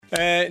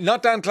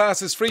Not down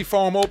classes, free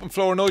form, open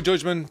floor, no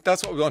judgment.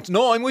 That's what we want.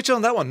 No, I'm with you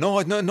on that one.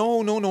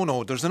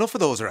 No. There's enough of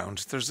those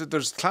around.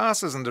 There's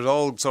classes and there's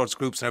all sorts of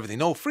groups and everything.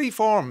 No, free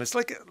form. It's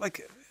like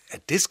a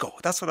disco.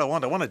 That's what I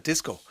want. I want a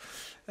disco.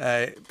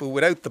 But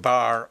without the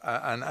bar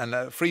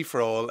and free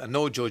for all and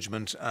no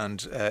judgment,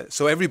 and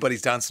so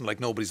everybody's dancing like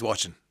nobody's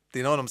watching. Do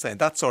you know what I'm saying?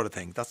 That sort of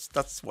thing.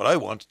 That's what I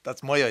want.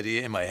 That's my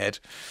idea in my head.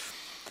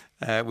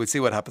 We'll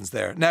see what happens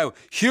there. Now,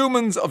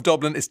 Humans of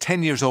Dublin is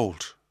 10 years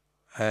old.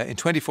 In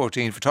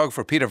 2014,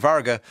 photographer Peter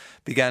Varga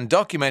began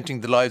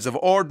documenting the lives of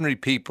ordinary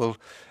people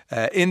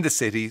in the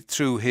city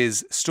through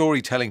his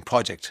storytelling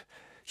project,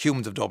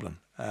 Humans of Dublin.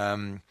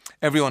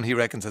 Everyone, he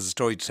reckons, has a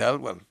story to tell.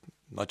 Well,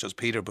 not just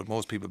Peter, but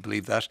most people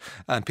believe that.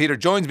 And Peter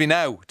joins me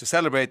now to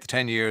celebrate the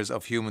 10 years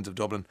of Humans of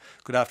Dublin.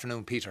 Good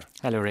afternoon, Peter.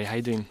 Hello, Ray. How are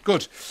you doing?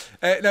 Good.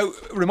 Now,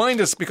 remind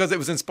us, because it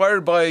was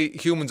inspired by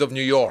Humans of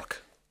New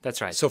York.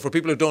 That's right. So for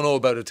people who don't know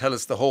about it, tell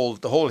us the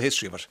whole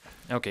history of it.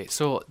 Okay,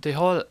 so the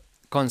whole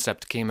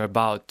concept came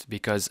about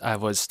because I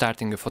was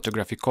starting a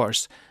photography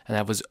course and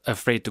I was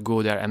afraid to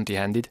go there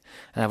empty-handed,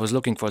 and I was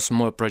looking for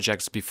small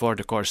projects before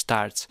the course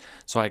starts,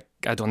 so I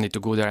don't need to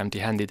go there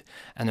empty-handed.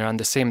 And around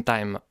the same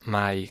time,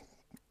 my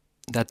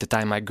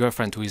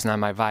girlfriend, who is now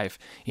my wife,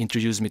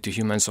 introduced me to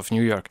Humans of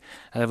New York.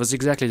 And that was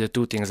exactly the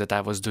two things that I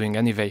was doing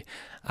anyway.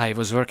 I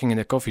was working in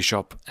a coffee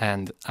shop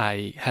and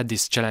I had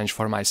this challenge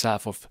for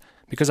myself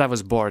because I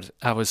was bored,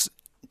 I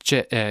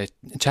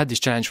had this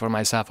challenge for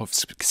myself of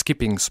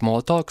skipping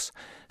small talks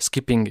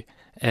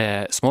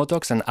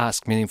and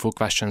ask meaningful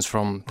questions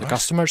from the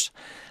customers,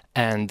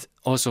 and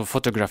also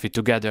photography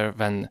together.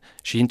 When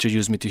she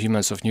introduced me to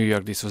Humans of New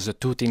York, this was the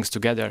two things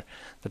together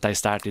that I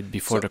started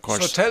before the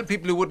course. So tell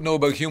people who wouldn't know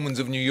about Humans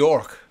of New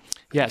York.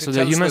 Yeah, so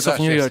the Humans of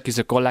New York is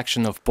a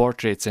collection of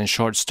portraits and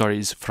short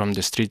stories from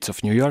the streets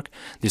of New York.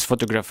 This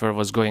photographer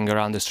was going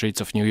around the streets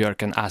of New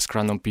York and asked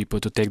random people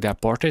to take their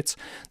portraits.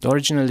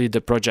 Originally,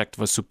 the project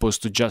was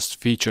supposed to just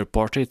feature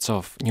portraits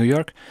of New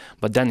York,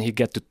 but then he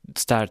got to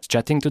start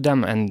chatting to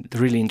them, and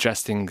really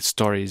interesting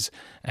stories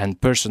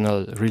and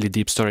personal, really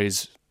deep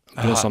stories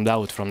blossomed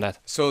out from that.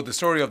 So the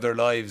story of their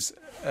lives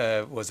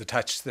was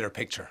attached to their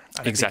picture.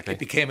 And exactly. It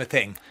became a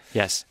thing.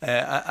 Yes.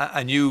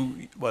 And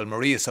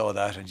Maria saw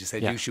that and you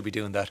said, you should be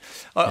doing that.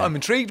 Yeah. I'm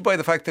intrigued by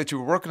the fact that you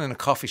were working in a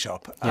coffee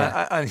shop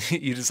and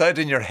you decided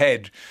in your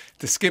head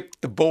to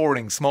skip the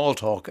boring small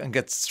talk and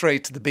get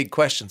straight to the big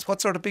questions. What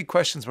sort of big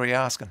questions were you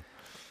asking?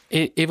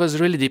 It was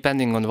really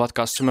depending on what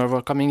customer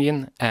were coming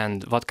in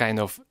and what kind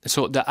of...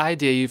 So the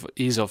idea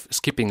is of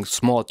skipping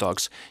small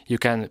talks. You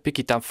can pick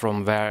it up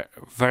from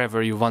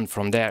wherever you want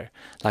from there.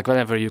 Like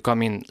whenever you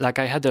come in. Like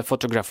I had a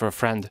photographer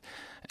friend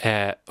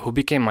who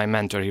became my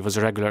mentor. He was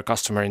a regular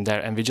customer in there,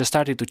 and we just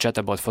started to chat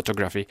about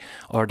photography.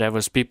 Or there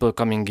was people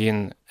coming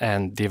in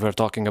and they were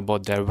talking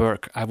about their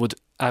work. I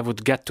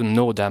would get to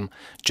know them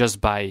just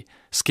by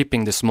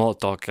skipping the small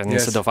talk, and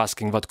instead of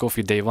asking what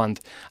coffee they want,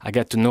 I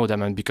get to know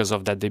them, and because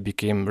of that they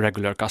became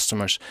regular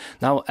customers.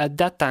 Now at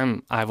that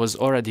time I was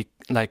already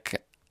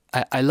like,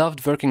 I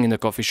loved working in the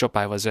coffee shop.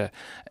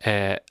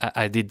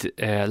 I did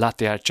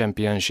latte art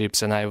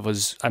championships, and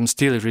I'm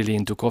still really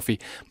into coffee,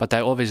 but I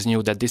always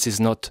knew that this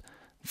is not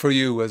for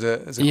you as a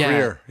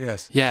career.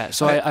 Yes. Yeah,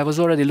 so I was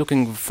already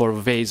looking for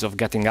ways of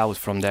getting out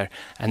from there,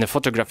 and the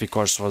photography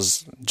course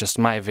was just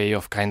my way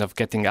of kind of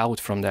getting out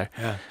from there.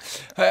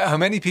 Yeah. How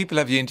many people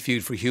have you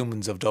interviewed for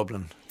Humans of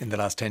Dublin in the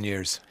last 10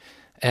 years?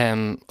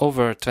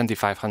 Over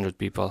 2,500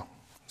 people.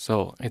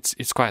 So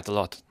it's quite a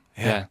lot.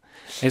 Yeah.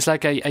 It's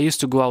like I used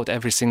to go out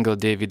every single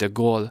day with the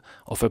goal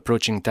of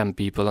approaching 10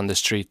 people on the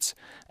streets.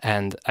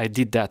 And I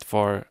did that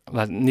for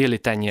nearly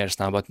 10 years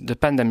now. But the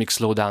pandemic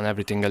slowed down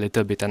everything a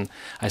little bit. And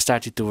I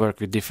started to work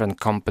with different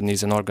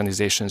companies and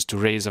organizations to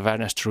raise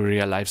awareness through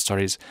real life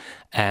stories.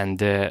 And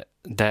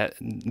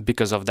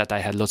because of that, I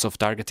had lots of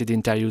targeted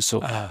interviews.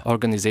 So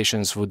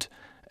organizations would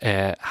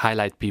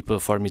highlight people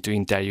for me to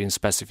interview in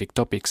specific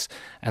topics,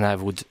 and I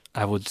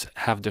would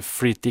have the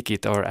free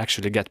ticket or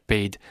actually get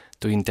paid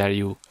to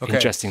interview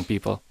interesting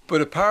people.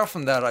 But apart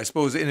from that, I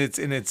suppose in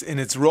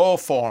its raw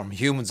form,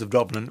 Humans of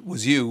Dublin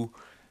was you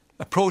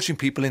approaching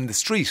people in the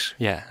street.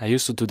 Yeah, I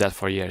used to do that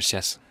for years.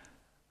 Yes,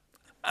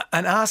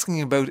 and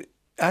asking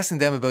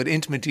them about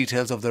intimate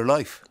details of their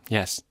life.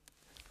 Yes,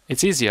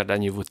 it's easier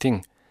than you would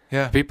think.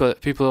 Yeah,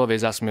 people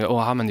always ask me,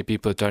 how many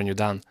people turn you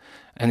down?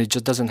 And it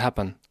just doesn't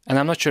happen. And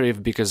I'm not sure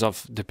if because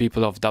of the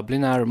people of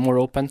Dublin are more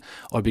open,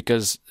 or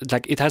because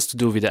it has to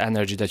do with the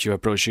energy that you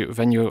approach.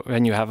 When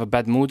you have a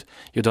bad mood,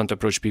 you don't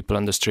approach people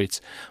on the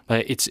streets.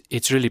 But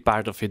it's really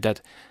part of it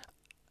that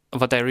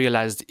what I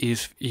realized,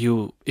 if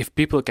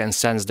people can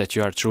sense that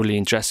you are truly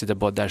interested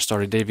about their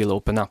story, they will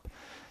open up.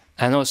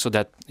 And also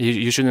that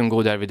you shouldn't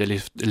go there with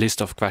a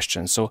list of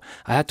questions. So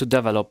I had to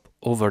develop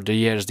over the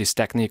years this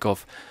technique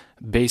of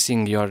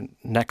basing your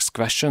next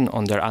question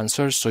on their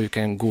answers, so you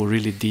can go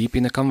really deep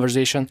in a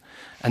conversation.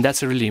 And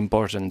that's really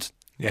important,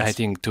 I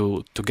think,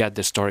 to get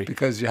the story.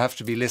 Because you have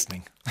to be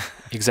listening.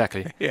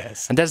 Exactly.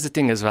 Yes. And that's the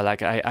thing as well.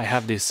 Like I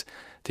have this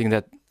thing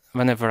that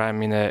whenever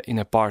I'm in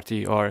a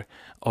party or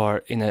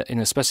in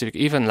a specific,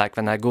 even like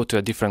when I go to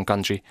a different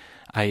country,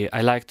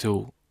 I like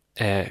to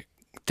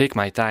take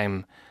my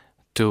time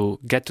to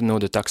get to know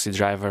the taxi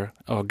driver,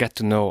 or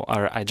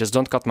I just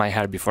don't cut my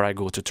hair before I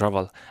go to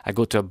travel. I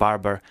go to a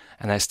barber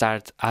and I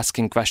start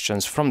asking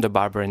questions from the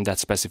barber in that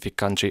specific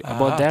country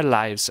about their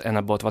lives and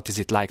about what is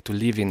it like to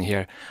live in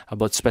here,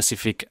 about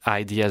specific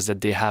ideas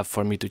that they have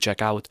for me to check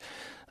out.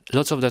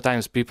 Lots of the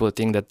times people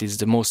think that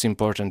the most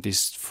important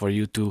is for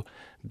you to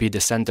be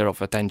the center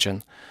of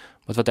attention.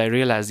 But what I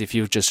realized, if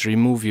you just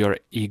remove your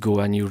ego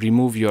and you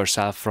remove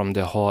yourself from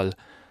the whole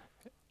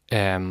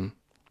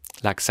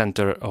like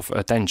center of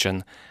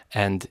attention,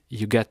 and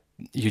you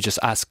just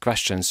ask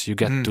questions, you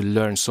get to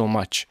learn so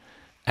much,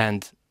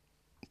 and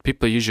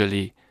people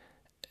usually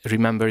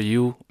remember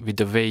you with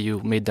the way you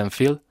made them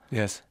feel.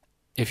 Yes.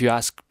 If you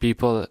ask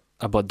people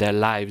about their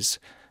lives,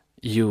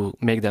 you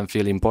make them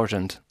feel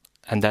important,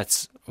 and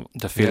that's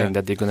the feeling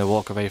that they're going to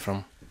walk away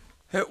from.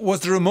 Was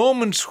there a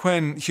moment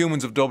when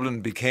Humans of Dublin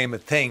became a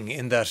thing,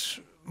 in that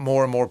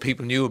more and more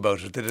people knew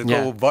about it? Did it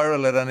go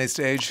viral at any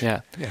stage?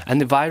 Yeah. And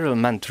the viral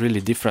meant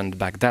really different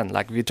back then.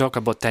 Like, we talk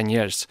about 10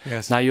 years.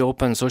 Yes. Now you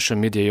open social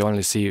media, you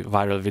only see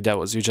viral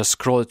videos. You just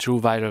scroll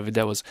through viral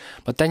videos.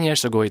 But 10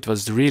 years ago, it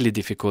was really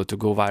difficult to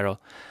go viral.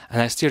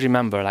 And I still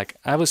remember,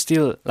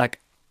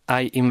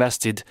 I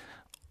invested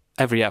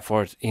every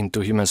effort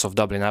into Humans of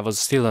Dublin. I was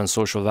still on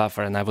social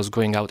welfare and I was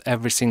going out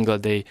every single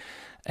day.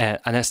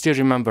 And I still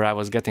remember I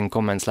was getting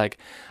comments like,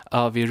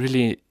 we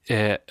really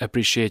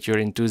appreciate your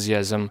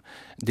enthusiasm.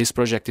 This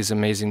project is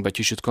amazing, but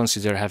you should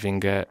consider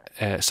having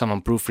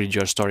someone proofread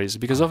your stories.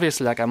 Because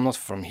obviously, like, I'm not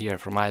from here,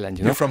 from Ireland,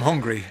 you know? You're from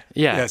Hungary.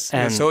 Yeah. Yes.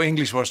 And so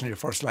English wasn't your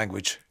first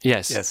language.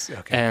 Yes. Yes.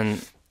 Okay.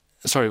 And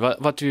sorry,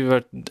 what we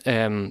were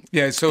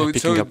so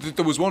picking up.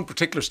 there was one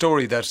particular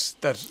story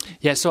that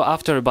Yeah, so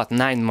after about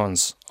 9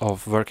 months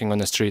of working on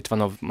the street,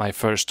 one of my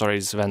first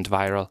stories went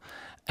viral.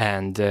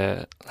 And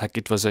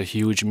it was a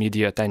huge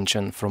media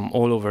attention from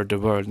all over the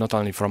world, not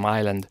only from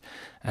Ireland,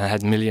 and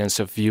had millions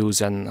of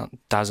views and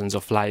thousands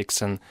of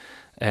likes. And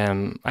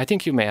I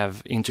think you may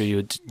have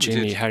interviewed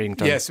Jamie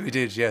Harrington. Yes, we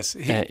did. Yes,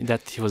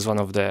 that he was one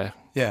of the.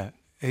 Yeah,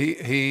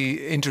 he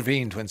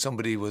intervened when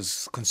somebody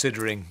was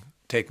considering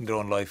taking their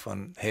own life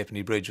on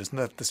Halfpenny Bridge. Wasn't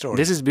that the story?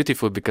 This is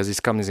beautiful because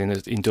it comes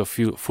into a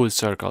full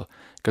circle.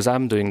 Because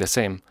I'm doing the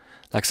same.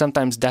 Like,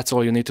 sometimes that's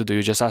all you need to do.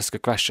 You just ask a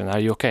question: "Are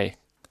you okay?"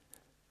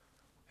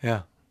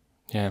 Yeah.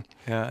 Yeah,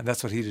 and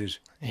that's what he did.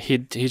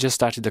 He just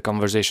started the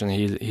conversation.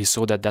 He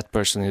saw that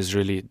person is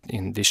really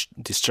in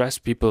distress.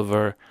 People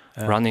were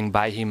running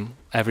by him.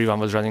 Everyone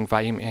was running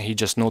by him, and he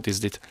just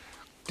noticed it.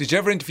 Did you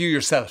ever interview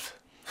yourself?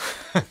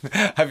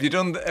 Have you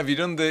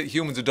done the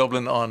Humans of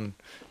Dublin on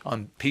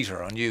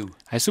Peter, on you?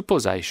 I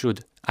suppose I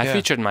should. I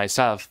featured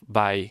myself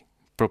by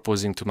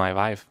proposing to my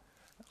wife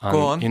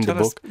in the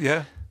book.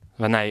 Yeah.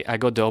 When I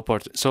got the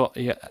opportunity. So,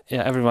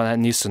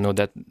 everyone needs to know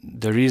that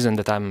the reason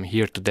that I'm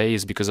here today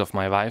is because of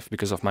my wife,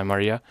 because of my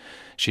Maria.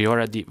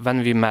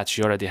 When we met,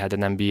 she already had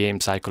an MBA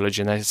in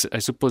psychology, and I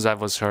suppose I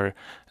was her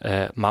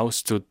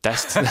mouse to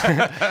test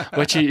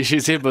what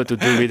she's able to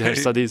do with her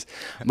studies.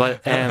 But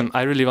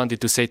I really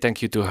wanted to say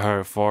thank you to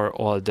her for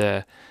all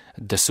the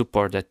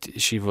support that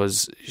she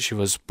was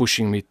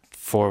pushing me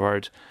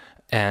forward.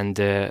 And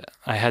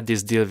I had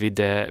this deal with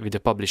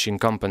the publishing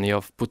company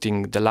of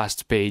putting the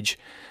last page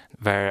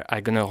where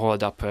I'm going to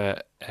hold up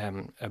a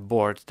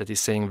board that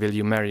is saying, "Will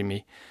you marry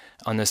me?"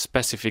 on a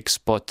specific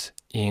spot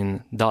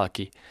in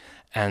Dalkey.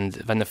 And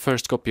when the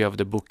first copy of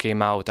the book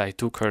came out, I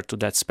took her to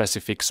that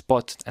specific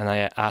spot and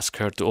I asked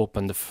her to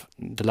open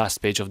the last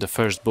page of the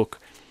first book.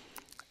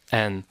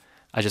 And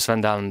I just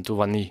went down to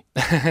one knee.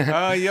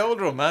 You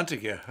old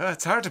romantic, yeah.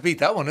 It's hard to beat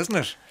that one, isn't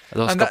it? I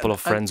lost a couple of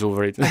friends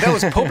over it. That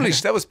was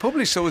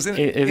published. So it was in.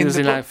 It was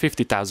in like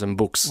 50,000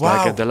 books.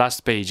 Wow. Like the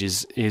last page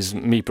is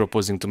me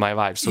proposing to my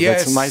wife. So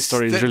that's my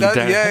story is really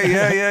there.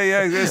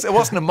 Yeah. It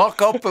wasn't a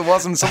mock-up. It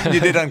wasn't something you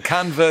did on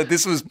Canva.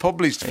 This was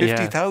published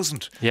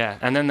 50,000. Yeah,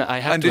 and then I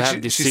had to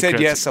have this she secret. said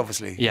yes,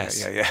 obviously.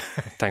 Yes. Yeah.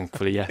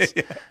 Thankfully, yes.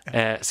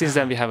 Since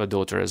then we have a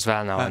daughter as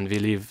well now, and we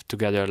live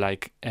together.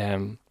 Like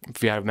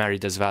we are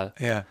married as well.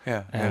 Yeah.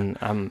 And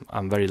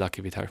I'm very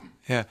lucky with her.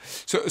 Yeah.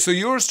 So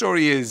your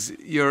story is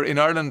you're in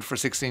Ireland for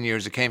 16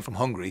 years. You came from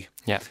Hungary.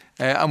 Yeah.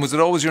 And was it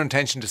always your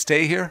intention to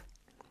stay here?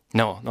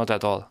 No, not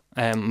at all.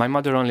 My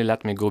mother only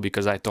let me go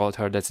because I told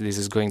her that this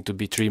is going to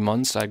be 3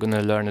 months. I'm going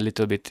to learn a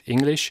little bit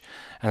English,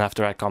 and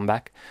after I come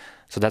back.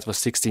 So that was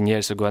 16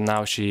 years ago, and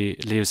now she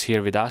lives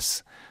here with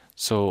us.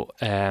 So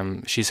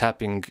she's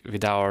helping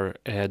with our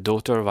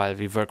daughter while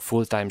we work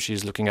full-time.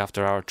 She's looking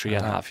after our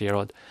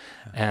 3.5-year-old.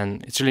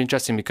 And it's really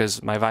interesting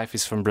because my wife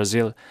is from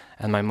Brazil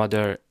and my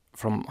mother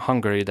from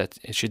Hungary, that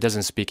she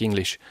doesn't speak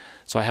English.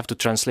 So I have to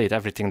translate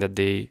everything that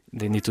they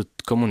need to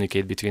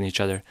communicate between each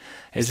other.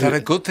 Is that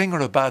a good thing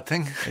or a bad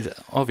thing? It's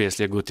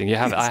obviously a good thing.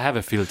 I have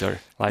a filter,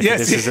 which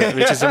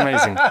is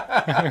amazing.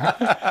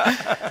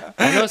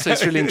 And also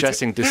it's really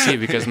interesting to see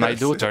because my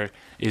daughter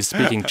is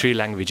speaking 3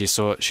 languages.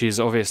 So she's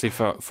obviously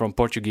from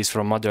Portuguese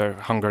from mother,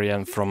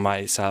 Hungarian from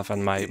myself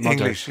and my mother,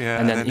 English, yeah,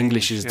 and then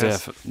English English, is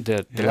yes.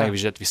 the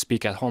language that we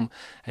speak at home.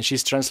 And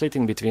she's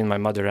translating between my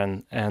mother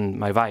and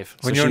my wife.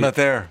 When you're not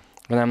there.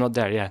 When I'm not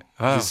there, yeah.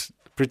 Wow. It's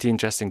pretty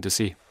interesting to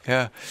see.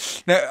 Yeah.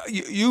 Now,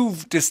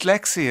 you've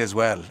dyslexia as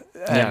well.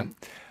 Yeah.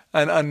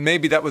 And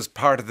maybe that was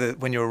part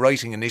of when you were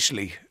writing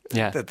initially,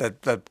 Yeah.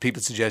 that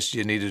people suggested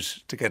you needed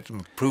to get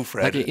them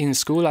proofread. Like in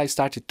school, I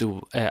started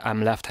to,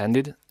 I'm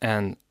left-handed,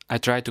 and I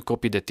tried to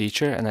copy the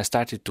teacher, and I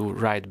started to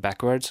write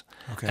backwards.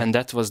 Okay. And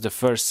that was the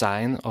first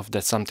sign of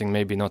that something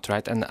maybe not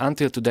right. And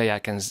until today, I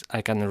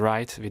can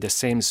write with the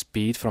same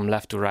speed from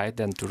left to right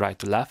than to right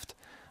to left.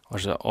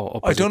 Or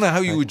opposite. I don't know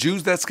how you would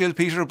use that skill,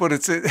 Peter, but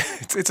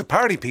it's a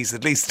party piece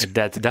at least.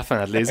 That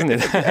definitely, isn't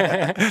it?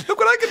 Look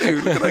what I can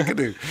do! Look what I can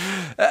do!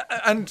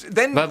 And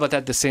then, but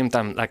at the same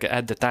time, like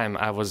at the time,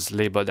 I was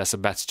labeled as a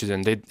bad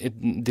student.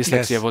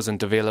 Dyslexia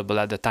wasn't available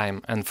at the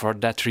time, and for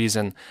that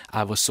reason,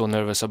 I was so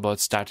nervous about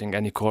starting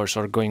any course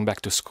or going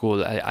back to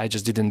school. I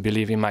just didn't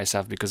believe in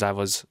myself because I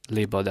was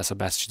labeled as a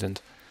bad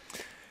student.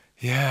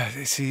 Yeah,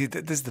 see,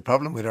 this is the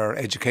problem with our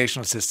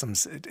educational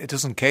systems. It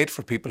doesn't cater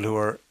for people who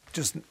are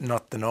just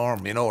not the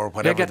norm, or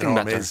whatever the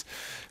norm is.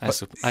 I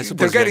suppose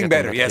they're getting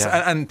better, yes.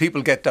 Yeah. And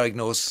people get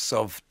diagnosis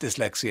of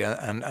dyslexia,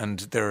 and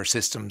there are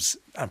systems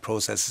and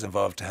processes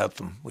involved to help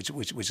them, which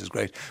is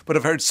great. But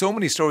I've heard so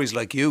many stories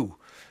like you,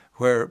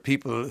 where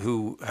people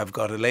who have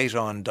got a late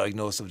on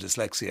diagnosis of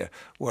dyslexia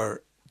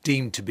were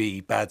deemed to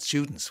be bad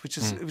students, which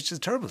is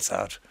terrible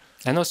sad.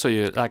 And also,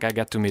 I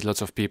get to meet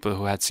lots of people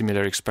who had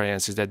similar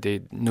experiences, that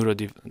they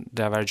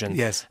neurodivergent,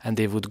 yes, and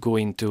they would go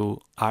into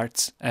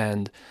arts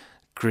and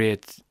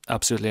create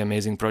absolutely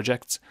amazing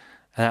projects.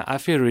 I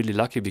feel really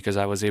lucky because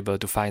I was able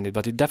to find it,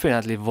 but it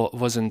definitely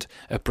wasn't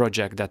a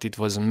project that it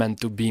was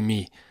meant to be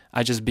me.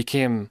 I just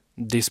became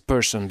this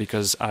person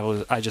because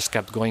I just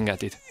kept going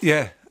at it.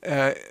 Yeah,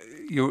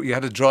 you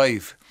had a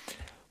drive.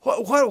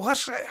 What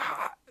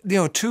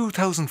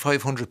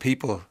 2,500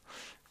 people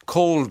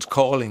cold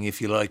calling,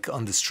 if you like,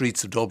 on the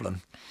streets of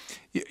Dublin.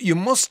 You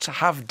must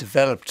have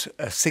developed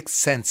a sixth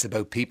sense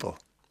about people.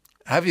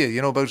 Have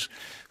you? About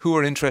who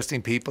are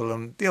interesting people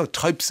and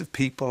types of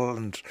people,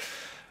 and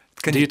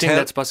do you think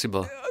that's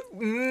possible?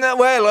 No,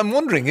 well, I'm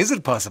wondering, is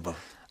it possible?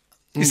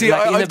 You see,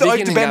 I've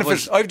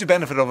the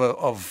benefit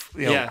of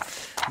yeah.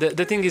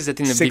 The thing is that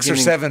in the 6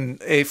 beginning, or 7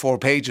 A4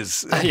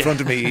 pages in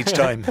front of me each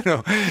time.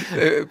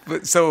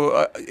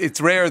 So it's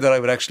rare that I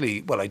would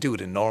actually. Well, I do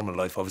it in normal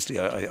life. Obviously,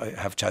 I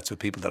have chats with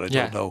people that I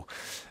don't know.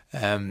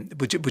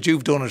 But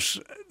you've done it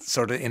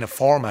sort of in a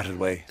formatted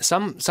way.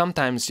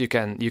 Sometimes you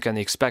can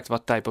expect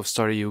what type of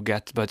story you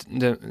get, but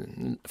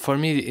for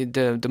me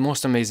the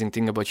most amazing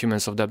thing about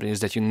Humans of Dublin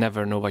is that you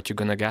never know what you're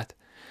gonna get.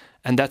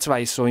 And that's why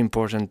it's so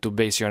important to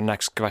base your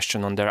next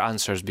question on their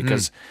answers,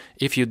 because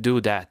if you do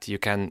that, you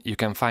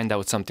can find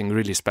out something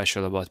really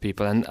special about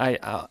people. And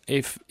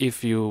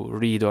if you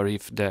read, or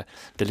if the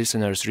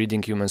listeners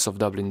reading Humans of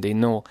Dublin, they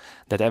know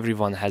that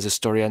everyone has a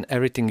story and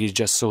everything is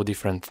just so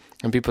different.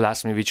 And people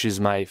ask me which is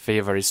my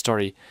favorite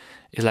story.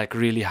 It's like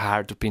really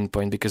hard to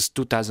pinpoint because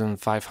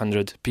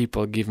 2,500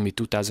 people give me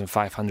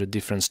 2,500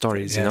 different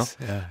stories,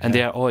 and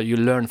they are all, you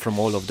learn from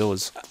all of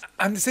those.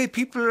 And they say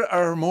people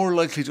are more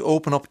likely to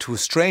open up to a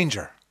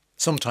stranger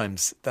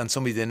sometimes than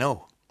somebody they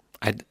know.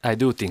 I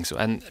do think so,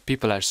 and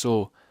people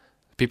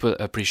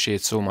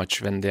appreciate so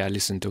much when they are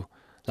listened to.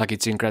 Like,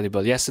 it's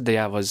incredible. Yesterday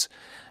I was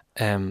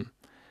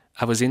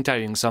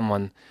interviewing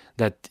someone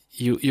that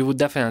you would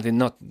definitely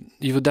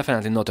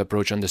not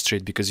approach on the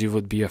street because you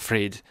would be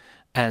afraid,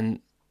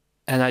 and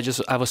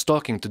I was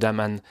talking to them,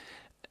 and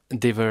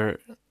they were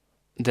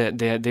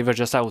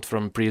just out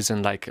from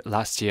prison like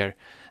last year,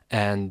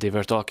 and they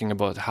were talking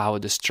about how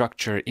the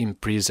structure in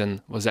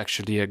prison was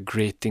actually a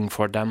great thing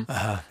for them.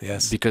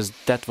 Yes, because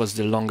that was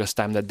the longest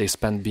time that they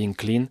spent being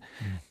clean.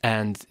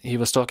 And he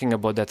was talking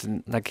about that,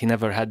 like, he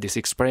never had this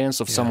experience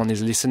of someone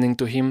is listening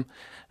to him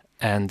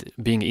and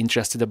being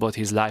interested about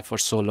his life for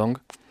so long,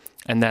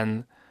 and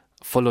then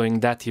following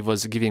that, he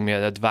was giving me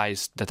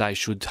advice that I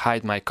should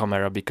hide my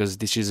camera because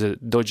this is a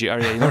dodgy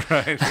area.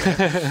 Right.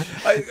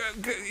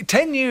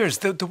 10 years,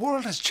 the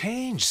world has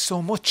changed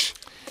so much.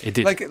 It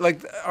did.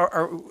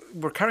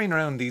 We're carrying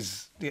around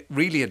these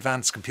really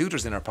advanced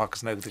computers in our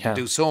pockets now that can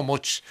do so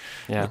much,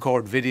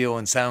 record video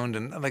and sound,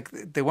 and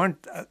they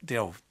weren't,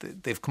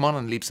 they've come on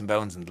in leaps and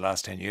bounds in the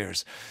last 10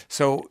 years.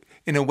 So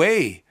in a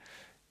way,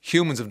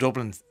 Humans of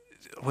Dublin,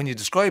 when you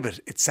describe it,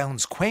 it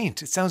sounds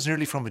quaint. It sounds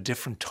nearly from a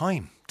different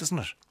time, doesn't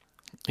it?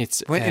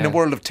 It's in a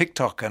world of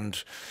TikTok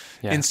and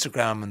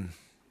Instagram, and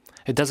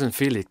it doesn't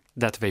feel it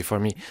that way for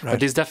me. Right.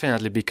 But it's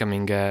definitely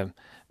becoming a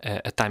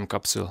time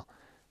capsule.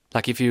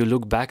 Like, if you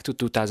look back to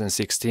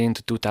 2016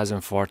 to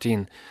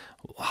 2014,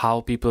 how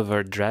people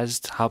were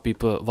dressed,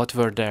 what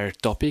were their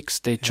topics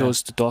they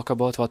chose to talk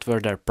about, what were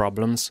their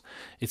problems,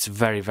 it's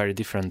very, very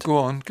different. Go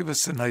on, give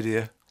us an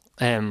idea.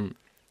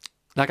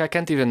 I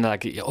can't even,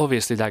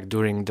 obviously,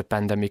 during the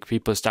pandemic,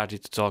 people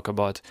started to talk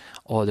about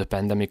all the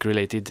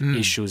pandemic-related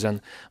issues.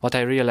 And what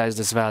I realized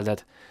as well,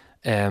 that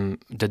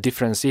the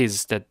difference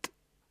is that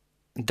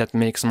that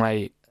makes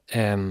my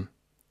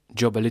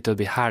job a little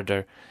bit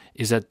harder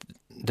is that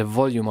the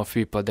volume of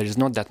people, there is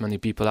not that many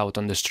people out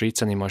on the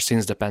streets anymore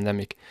since the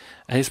pandemic.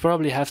 And it's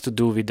probably have to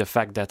do with the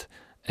fact that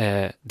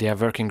they are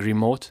working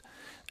remote.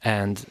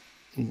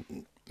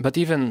 But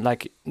even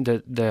like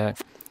the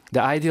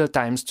ideal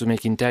times to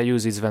make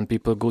interviews is when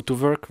people go to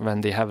work,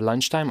 when they have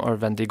lunchtime, or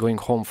when they're going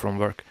home from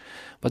work.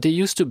 But it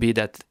used to be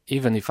that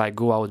even if I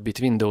go out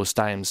between those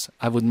times,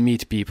 I would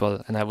meet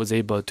people and I was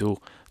able to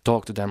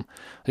talk to them.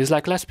 There's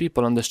like less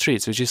people on the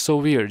streets, which is so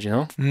weird,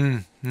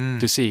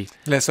 to see.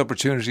 Less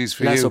opportunities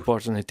for Less you.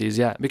 opportunities,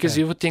 yeah. Because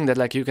you would think that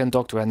like you can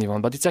talk to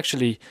anyone, but it's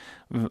actually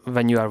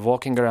when you are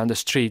walking around the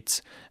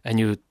streets and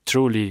you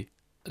truly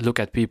look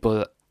at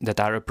people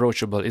that are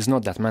approachable, is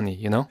not that many,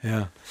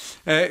 Yeah.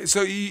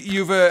 So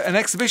you've an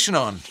exhibition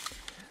on.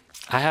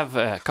 I have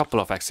a couple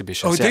of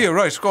exhibitions. Oh, do you?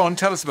 Right. Go on,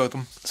 tell us about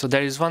them. So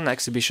there is one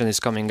exhibition is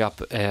coming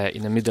up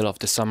in the middle of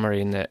the summer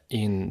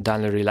in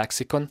Dunleary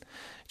Lexicon,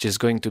 which is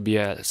going to be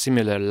a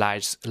similar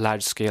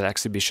large-scale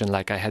exhibition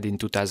like I had in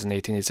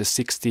 2018. It's a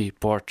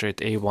 60-portrait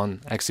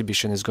A1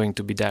 exhibition. Is going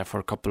to be there for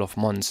a couple of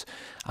months.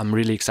 I'm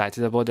really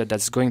excited about that.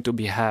 That's going to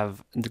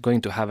have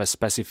a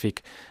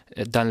specific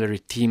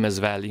Dunleary theme as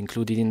well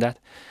included in that.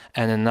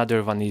 And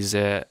another one is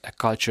a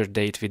culture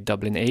date with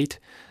Dublin 8.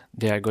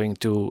 They are going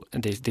to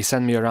they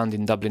send me around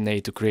in Dublin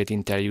 8 to create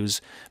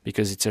interviews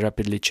because it's a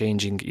rapidly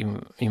changing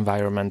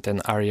environment and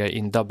area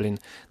in Dublin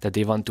that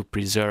they want to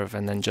preserve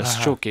and then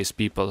just showcase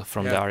people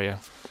from the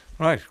area.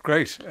 Right,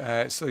 great.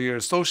 So you're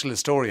a social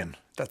historian.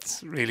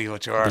 That's really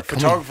what you are.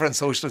 Photographer and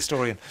social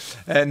historian.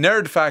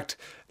 Nerd fact,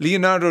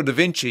 Leonardo da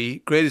Vinci,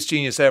 greatest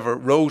genius ever,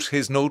 wrote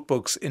his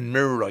notebooks in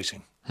mirror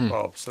writing.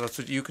 Bob, so that's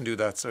what you can do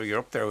that. So you're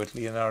up there with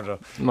Leonardo.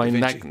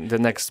 The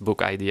next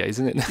book idea,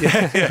 isn't it?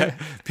 yeah.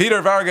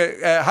 Peter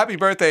Varga, happy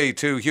birthday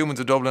to Humans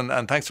of Dublin,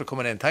 and thanks for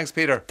coming in. Thanks,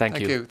 Peter. Thank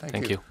you.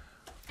 Thank you.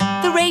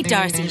 The Ray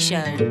D'Arcy Show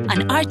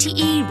on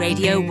RTE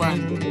Radio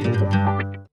 1.